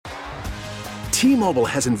T-Mobile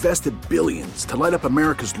has invested billions to light up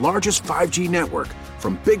America's largest 5G network,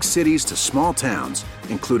 from big cities to small towns,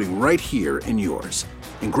 including right here in yours.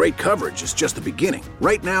 And great coverage is just the beginning.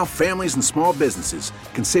 Right now, families and small businesses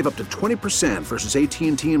can save up to 20% versus AT&T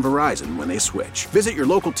and Verizon when they switch. Visit your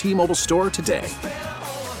local T-Mobile store today.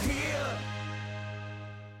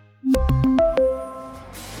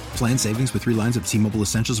 Plan savings with 3 lines of T-Mobile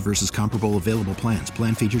Essentials versus comparable available plans.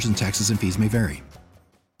 Plan features and taxes and fees may vary.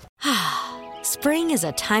 Spring is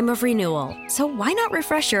a time of renewal, so why not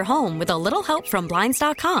refresh your home with a little help from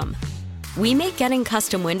Blinds.com? We make getting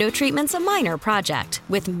custom window treatments a minor project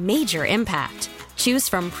with major impact. Choose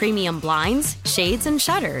from premium blinds, shades, and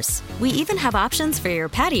shutters. We even have options for your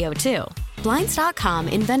patio, too. Blinds.com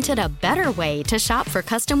invented a better way to shop for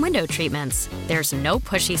custom window treatments. There's no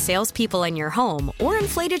pushy salespeople in your home or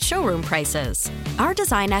inflated showroom prices. Our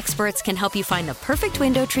design experts can help you find the perfect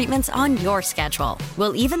window treatments on your schedule.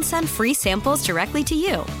 We'll even send free samples directly to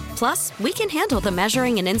you. Plus, we can handle the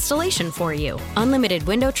measuring and installation for you. Unlimited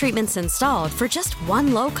window treatments installed for just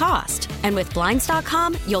one low cost. And with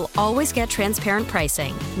Blinds.com, you'll always get transparent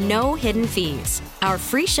pricing. No hidden fees. Our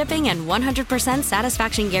free shipping and 100%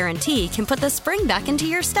 satisfaction guarantee can put the spring back into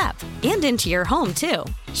your step and into your home, too.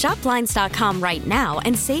 Shop Blinds.com right now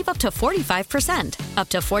and save up to 45%. Up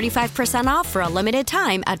to 45% off for a limited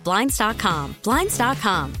time at Blinds.com.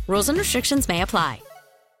 Blinds.com. Rules and restrictions may apply.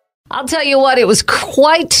 I'll tell you what, it was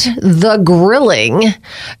quite the grilling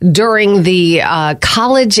during the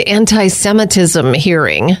college anti-Semitism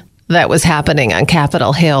hearing that was happening on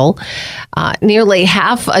Capitol Hill. Nearly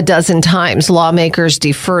half a dozen times, lawmakers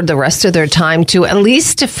deferred the rest of their time to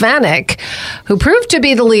Elise Stefanick, who proved to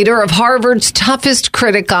be the leader of Harvard's toughest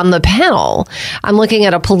critic on the panel. I'm looking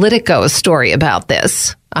at a Politico story about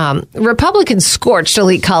this. Republicans scorched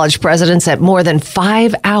elite college presidents at more than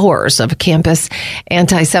 5 hours of a campus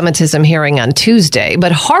anti-Semitism hearing on Tuesday.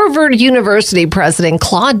 But Harvard University President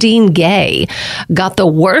Claudine Gay got the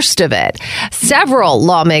worst of it. Several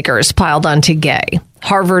lawmakers piled onto Gay,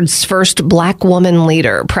 Harvard's first black woman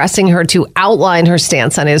leader, pressing her to outline her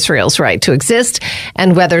stance on Israel's right to exist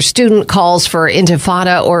and whether student calls for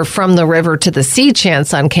intifada or from the river to the sea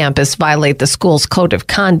chants on campus violate the school's code of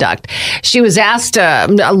conduct. She was asked a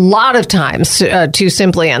lot of times to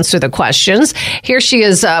simply answer the questions. Here she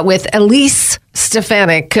is with Elise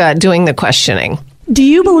Stefanick doing the questioning. Do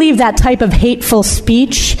you believe that type of hateful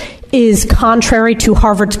speech is contrary to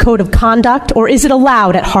Harvard's code of conduct, or is it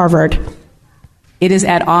allowed at Harvard? It is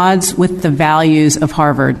at odds with the values of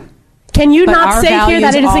Harvard. Can you not say here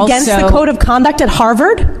that it is against the code of conduct at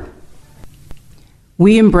Harvard?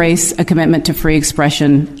 We embrace a commitment to free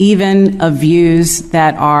expression, even of views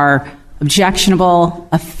that are objectionable,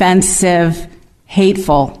 offensive,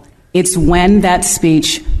 hateful. It's when that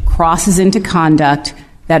speech crosses into conduct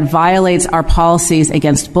that violates our policies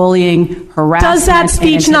against bullying, harassment, does that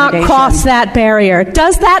speech not cross that barrier?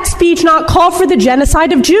 Does that speech not call for the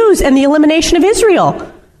genocide of Jews and the elimination of Israel?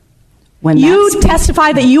 When you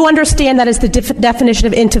testify that you understand that is the definition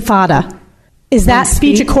of intifada. Is that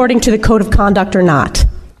speech according to the code of conduct or not?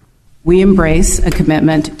 We embrace a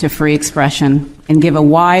commitment to free expression and give a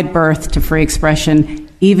wide berth to free expression,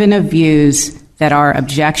 even of views that are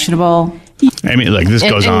objectionable. I mean, like, this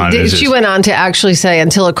goes on. She went on to actually say,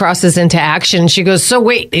 until it crosses into action. She goes, so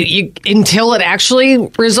wait, until it actually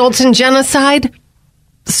results in genocide?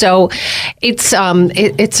 So it's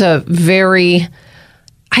a very,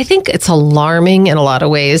 I think it's alarming in a lot of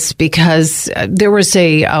ways, because there was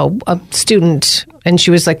a student, and she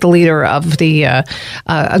was like the leader of the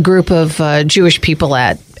a group of Jewish people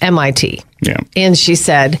at MIT. Yeah. And she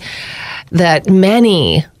said that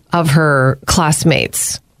many of her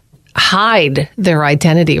classmates hide their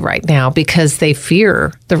identity right now because they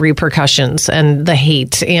fear the repercussions and the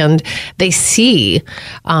hate. And they see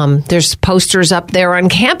there's posters up there on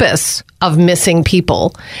campus of missing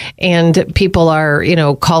people, and people are,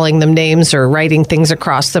 calling them names or writing things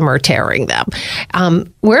across them or tearing them.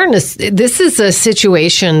 This is a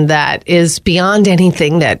situation that is beyond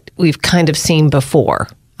anything that we've kind of seen before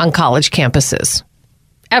on college campuses,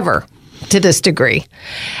 ever, to this degree.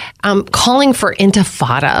 Calling for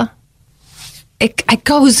intifada,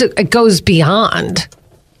 it goes beyond.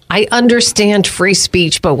 I understand free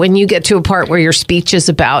speech, but when you get to a part where your speech is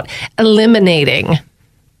about eliminating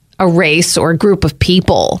a race or a group of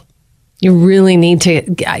people, you really need to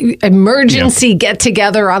get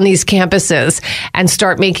together on these campuses and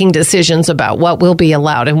start making decisions about what will be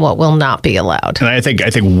allowed and what will not be allowed. And I think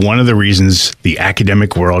one of the reasons the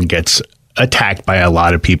academic world gets attacked by a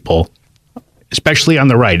lot of people, especially on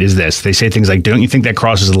the right, is this. They say things like, don't you think that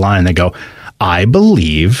crosses the line? They go, I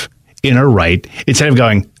believe in a right, instead of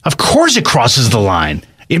going, Of course it crosses the line.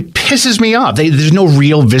 It pisses me off. There's no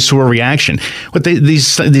real visceral reaction. But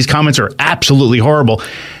these comments are absolutely horrible.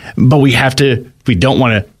 But we don't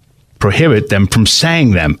want to prohibit them from saying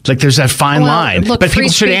them. Like, there's that fine line. Look, but free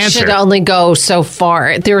people should speech answer. should only go so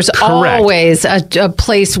far. There's always a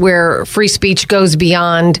place where free speech goes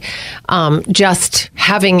beyond just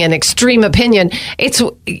having an extreme opinion. It's,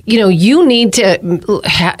 you need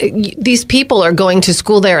to, these people are going to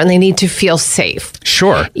school there and they need to feel safe.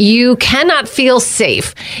 Sure. You cannot feel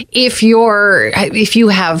safe if you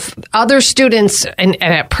have other students and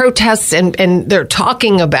at protests and they're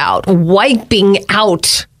talking about wiping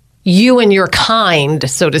out you and your kind,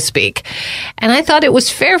 so to speak. And I thought it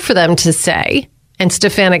was fair for them to say, and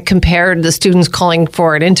Stefanick compared the students calling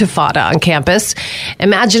for an intifada on campus.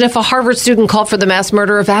 Imagine if a Harvard student called for the mass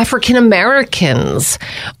murder of African Americans.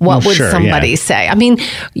 What would somebody say? I mean,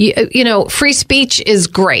 free speech is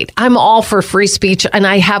great. I'm all for free speech, and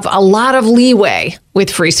I have a lot of leeway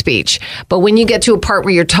with free speech. But when you get to a part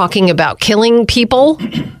where you're talking about killing people,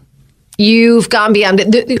 you've gone beyond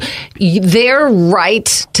their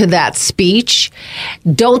right to that speech.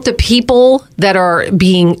 Don't the people that are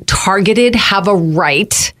being targeted have a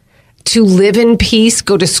right to live in peace,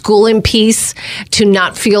 go to school in peace, to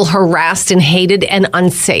not feel harassed and hated and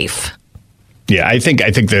unsafe? Yeah, I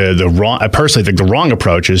personally think the wrong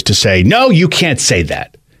approach is to say, no, you can't say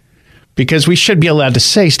that. Because we should be allowed to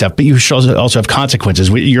say stuff, but you should also have consequences.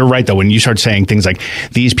 You're right, though. When you start saying things like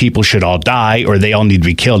these people should all die or they all need to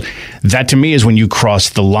be killed, that to me is when you cross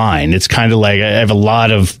the line. It's kind of like I have a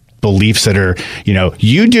lot of beliefs that are,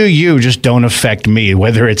 you do you, just don't affect me.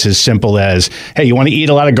 Whether it's as simple as, hey, you want to eat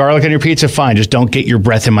a lot of garlic on your pizza? Fine. Just don't get your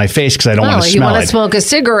breath in my face because I don't want to smell it. You want to smoke a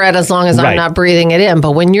cigarette as long as I'm not breathing it in.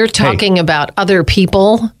 But when you're talking about other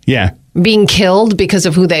people being killed because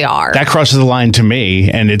of who they are, that crosses the line to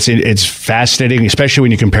me. And it's fascinating, especially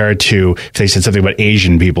when you compare it to if they said something about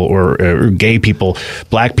Asian people or gay people,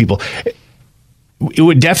 black people. It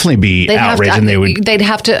would definitely be outrage, and they'd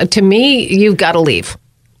have to. To me, you've got to leave.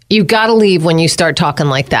 You got to leave when you start talking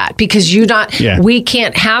like that, because we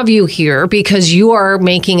can't have you here because you are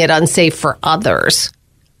making it unsafe for others.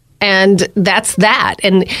 And that's that.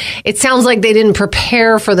 And it sounds like they didn't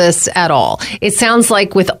prepare for this at all. It sounds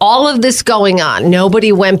like with all of this going on,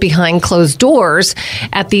 nobody went behind closed doors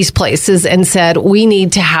at these places and said, we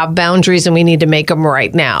need to have boundaries and we need to make them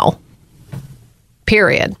right now.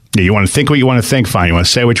 Period. Yeah, you want to think what you want to think, fine. You want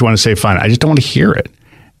to say what you want to say, fine. I just don't want to hear it.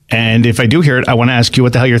 And if I do hear it, I want to ask you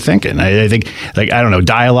what the hell you're thinking. I think, I don't know,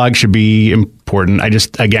 dialogue should be important.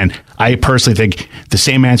 I personally think the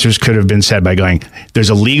same answers could have been said by going, there's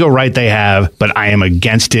a legal right they have, but I am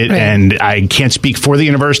against it. Right. And I can't speak for the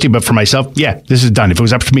university, but for myself, this is done. If it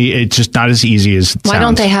was up to me, it's just not as easy as it sounds. Why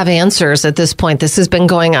don't they have answers at this point? This has been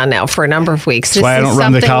going on now for a number of weeks. That's why I don't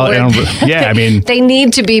run the college. They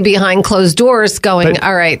need to be behind closed doors going,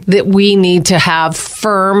 all right, that we need to have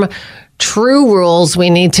firm, true rules.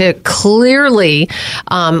 We need to clearly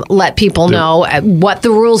let people know what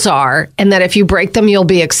the rules are, and that if you break them, you'll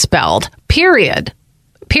be expelled. Period.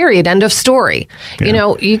 End of story.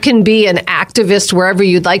 Yeah. You can be an activist wherever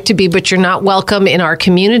you'd like to be, but you're not welcome in our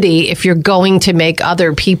community if you're going to make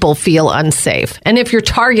other people feel unsafe, and if you're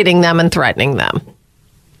targeting them and threatening them.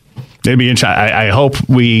 It'd be interesting. I hope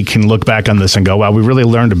we can look back on this and go, wow, we really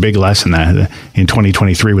learned a big lesson that in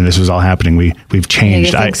 2023 when this was all happening. We've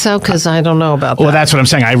changed. You think so? Because I don't know about that. Well, that's what I'm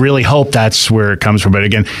saying. I really hope that's where it comes from. But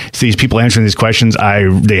again, these people answering these questions,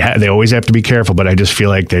 they always have to be careful. But I just feel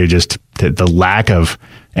like the lack of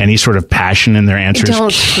any sort of passion in their answers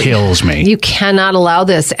kills me. You cannot allow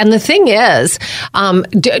this. And the thing is,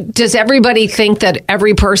 does everybody think that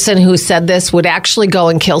every person who said this would actually go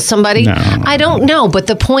and kill somebody? No. I don't know. But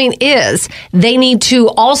the point is, they need to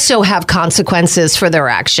also have consequences for their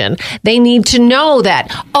action. They need to know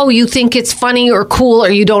that, you think it's funny or cool, or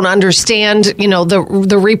you don't understand,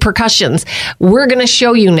 the repercussions. We're going to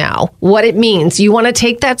show you now what it means. You want to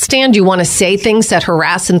take that stand? You want to say things that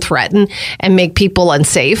harass and threaten and make people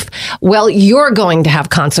unsafe? Well, you're going to have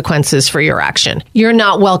consequences for your action. You're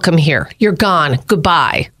not welcome here. You're gone.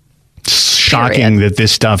 Goodbye. Shocking that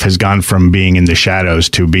this stuff has gone from being in the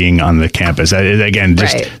shadows to being on the campus. Again,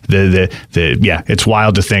 just it's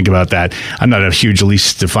wild to think about that. I'm not a huge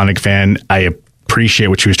Elise Stefanick fan. I appreciate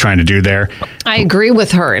what she was trying to do there. I agree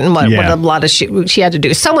with her and what a lot of she had to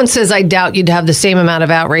do. Someone says, I doubt you'd have the same amount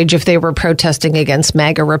of outrage if they were protesting against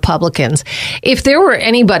MAGA Republicans. If there were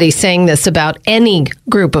anybody saying this about any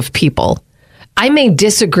group of people, I may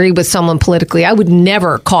disagree with someone politically. I would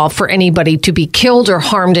never call for anybody to be killed or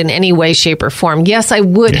harmed in any way, shape, or form. Yes, I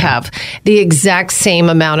would have the exact same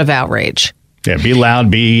amount of outrage. Yeah, be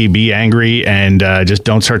loud, be angry, and just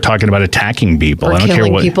don't start talking about attacking people. Or I don't killing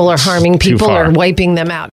care what, people or harming people or wiping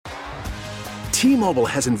them out. T-Mobile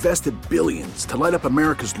has invested billions to light up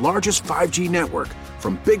America's largest 5G network,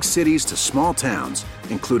 from big cities to small towns,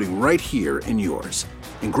 including right here in yours.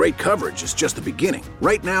 And great coverage is just the beginning.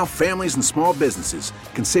 Right now, families and small businesses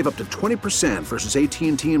can save up to 20% versus AT&T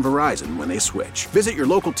and Verizon when they switch. Visit your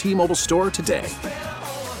local T-Mobile store today.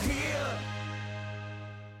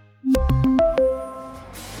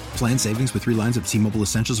 Plan savings with 3 lines of T-Mobile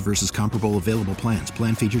Essentials versus comparable available plans.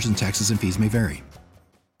 Plan features and taxes and fees may vary.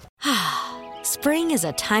 Spring is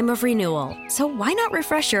a time of renewal, so why not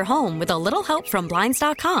refresh your home with a little help from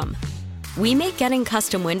Blinds.com? We make getting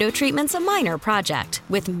custom window treatments a minor project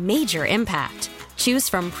with major impact. Choose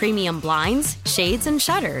from premium blinds, shades, and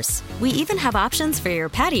shutters. We even have options for your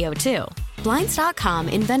patio, too. Blinds.com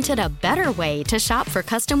invented a better way to shop for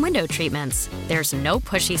custom window treatments. There's no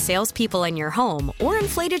pushy salespeople in your home or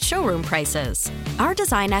inflated showroom prices. Our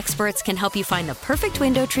design experts can help you find the perfect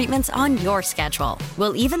window treatments on your schedule.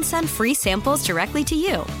 We'll even send free samples directly to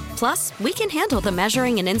you. Plus, we can handle the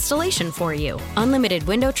measuring and installation for you. Unlimited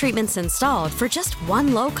window treatments installed for just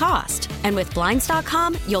one low cost. And with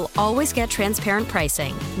Blinds.com, you'll always get transparent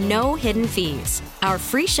pricing. No hidden fees. Our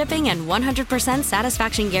free shipping and 100%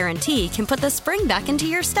 satisfaction guarantee can put the spring back into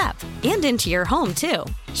your step and into your home, too.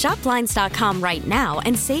 Shop Blinds.com right now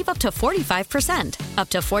and save up to 45%. Up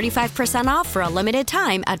to 45% off for a limited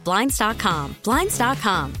time at Blinds.com.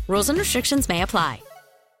 Blinds.com. Rules and restrictions may apply.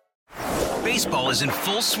 Baseball is in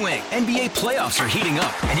full swing. NBA playoffs are heating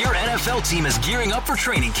up, and your NFL team is gearing up for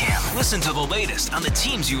training camp. Listen to the latest on the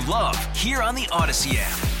teams you love here on the Odyssey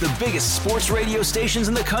app. The biggest sports radio stations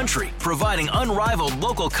in the country, providing unrivaled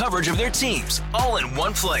local coverage of their teams, all in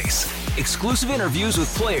one place. Exclusive interviews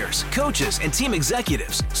with players, coaches, and team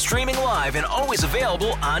executives, streaming live and always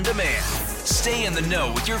available on demand. Stay in the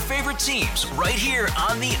know with your favorite teams right here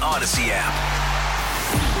on the Odyssey app.